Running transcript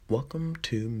Welcome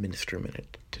to Ministry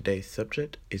Minute. Today's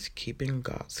subject is keeping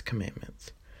God's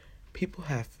commandments. People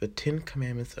have the 10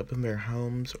 Commandments up in their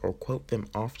homes or quote them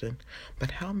often,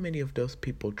 but how many of those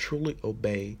people truly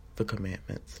obey the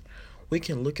commandments? We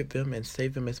can look at them and say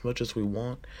them as much as we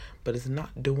want, but it's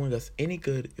not doing us any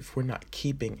good if we're not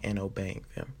keeping and obeying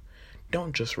them.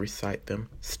 Don't just recite them,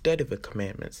 study the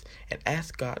commandments, and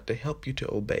ask God to help you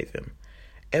to obey them.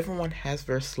 Everyone has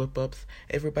their slip-ups.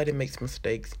 Everybody makes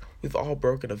mistakes. We've all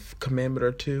broken a commandment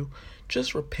or two.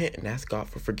 Just repent and ask God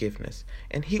for forgiveness,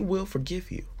 and He will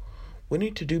forgive you. We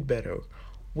need to do better.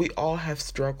 We all have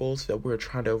struggles that we're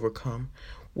trying to overcome.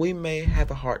 We may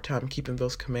have a hard time keeping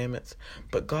those commandments,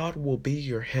 but God will be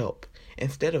your help.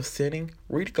 Instead of sinning,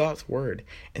 read God's word.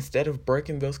 Instead of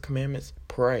breaking those commandments,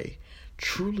 pray.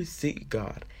 Truly seek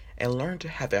God and learn to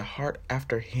have a heart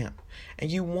after Him, and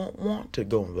you won't want to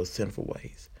go in those sinful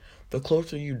ways. The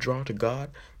closer you draw to God,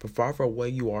 the farther away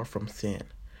you are from sin.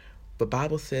 The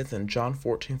Bible says in John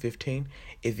 14:15,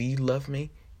 "If ye love me,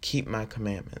 keep my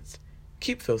commandments."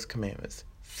 Keep those commandments.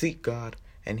 Seek God,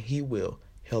 and He will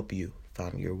help you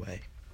find your way.